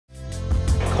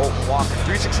Walker,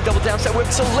 360 double downside whip.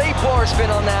 It's a late bar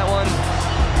spin on that one.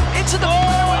 Into the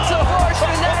bar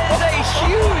spin. That is a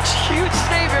huge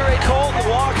savior right there. Colton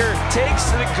Walker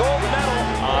takes the gold medal.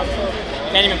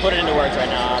 Can't even put it into words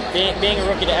right now. Being a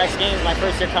rookie to X Games, my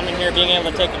first year coming here, being able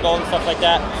to take the gold and stuff like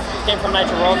that. Came from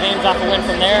Nitro World Games, off a win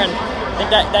from there, and I think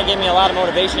that gave me a lot of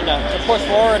motivation to push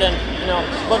forward and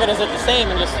look at it as the same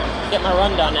and just get my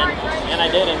run done. And I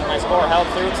did, and my score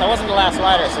held through. So I wasn't the last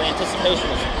rider, so the anticipation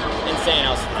was insane.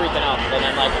 I was freaking out. But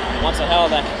then once I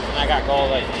held it and I got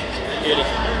gold, dude,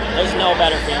 there's no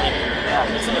better feeling.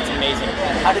 It's amazing.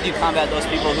 How did you combat those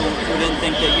people who didn't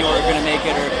think that you were going to make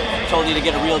it or told you to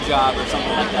get a real job or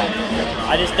something like that?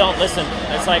 I just don't listen.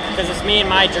 It's because it's me and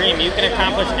my dream. You can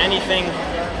accomplish anything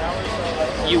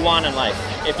you want in life.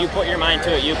 If you put your mind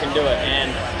to it, you can do it.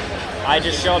 And I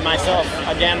just showed myself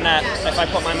again that if I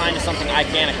put my mind to something, I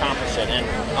can accomplish it. And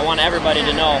I want everybody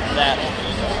to know that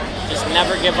just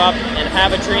never give up and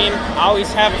have a dream.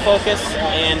 Always have a focus,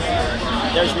 and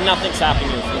there's nothing stopping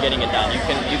you from getting it done. You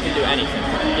can do anything.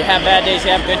 You have bad days,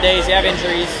 you have good days, you have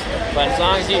injuries, but as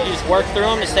long as you just work through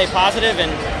them to stay positive,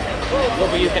 and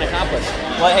look what you can accomplish.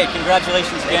 Well, hey,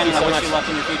 congratulations again, and I wish you luck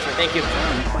in your future. Thank you.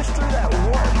 Push through that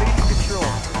wall, major control.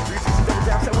 360 double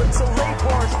downside whip. It's a late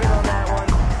bar spin on that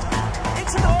one.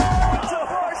 Into the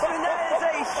bar spin. That is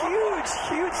a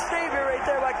huge savior right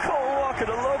there by Colton Walker,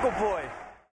 the local boy.